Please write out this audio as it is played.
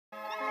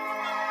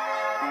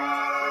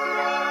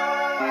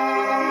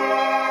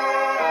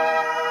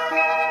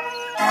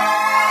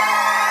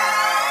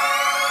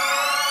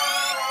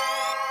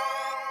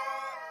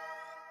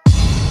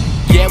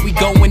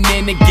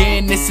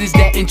again, this is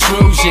that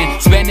intrusion.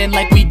 Spending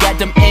like we got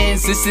them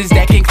ends, this is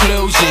that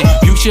conclusion.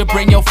 You should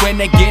bring your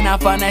friend again, I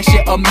find that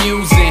shit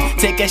amusing.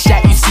 Take a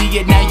shot, you see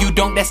it, now you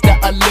don't, that's the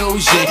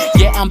illusion.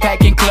 Yeah, I'm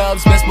packing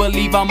clubs, best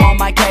believe I'm on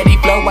my caddy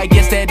flow. I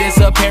guess that is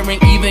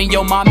apparent, even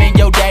your mom and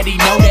your daddy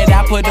know that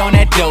I put on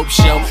that dope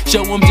show.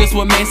 Show them just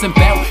what man's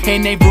about,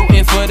 and they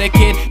rooting for the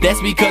kid,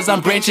 that's because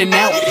I'm branching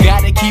out.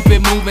 Gotta keep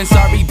it moving,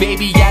 sorry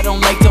baby, I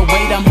don't like to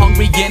wait. I'm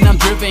hungry and I'm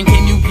driven,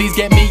 can you please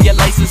get me your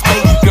license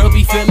plate? Girl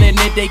be feeling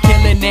it, they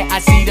killing it, I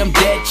see them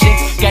dead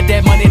chicks. Got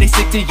that money, they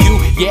stick to you,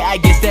 yeah I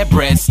guess that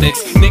bread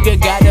sticks. Nigga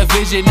got a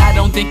vision, I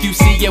don't think you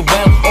see it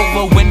well.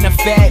 Over when the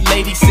fat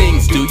lady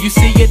sings, do you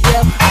see it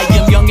well? I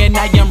am young and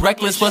I am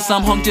reckless, but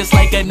some hung just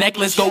like a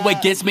necklace. Go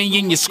against me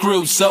and you're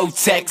screwed, so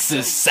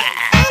Texas.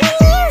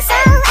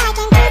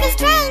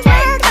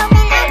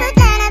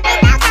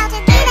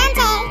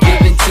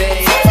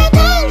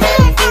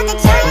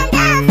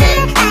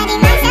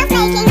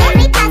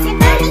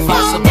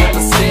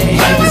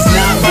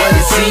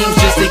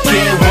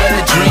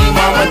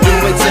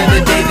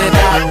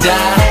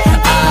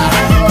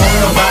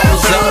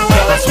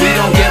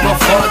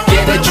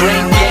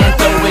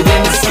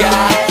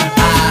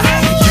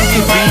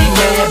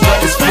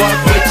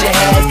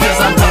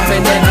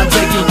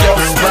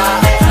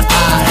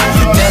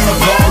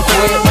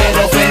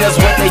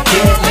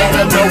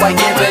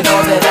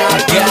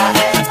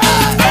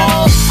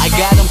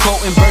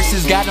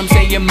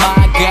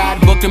 My God,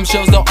 book them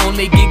shows, the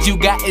only gigs you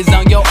got is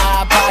on your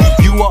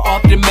iPod. You are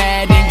off the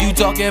mat and you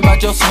talking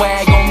about your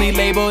swag. Only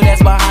label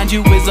that's behind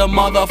you is a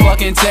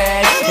motherfucking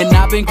tag. And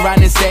I've been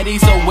grinding steady,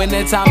 so when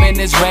the timing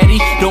is ready,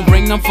 don't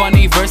bring them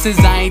funny verses,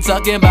 I ain't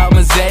talking about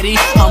Mazzetti.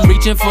 I'm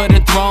reaching for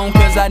the throne,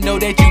 cause I know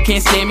that you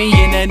can't stand me.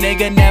 And a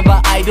nigga never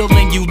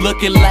idling, you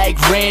looking like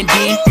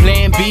Randy.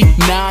 Plan B,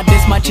 nah,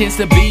 this my chance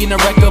to be in the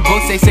record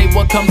books. They say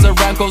what comes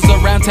around goes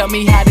around, tell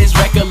me how this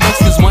record looks.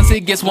 Cause once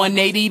it gets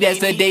 180, that's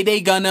the day they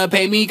gonna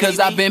pay me. Cause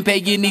I've been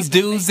paying these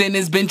dues and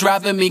it's been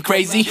driving me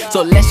crazy.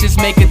 So let's just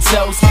make a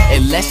toast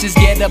and let's just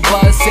get a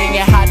buzz, saying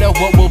how to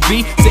what will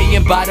be,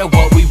 saying bye to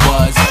what we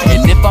was.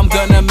 And if I'm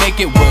gonna make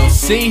it, we'll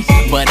see.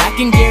 But I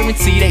can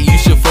guarantee that you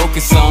should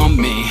focus on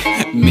me.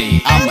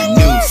 I'm a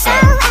new son.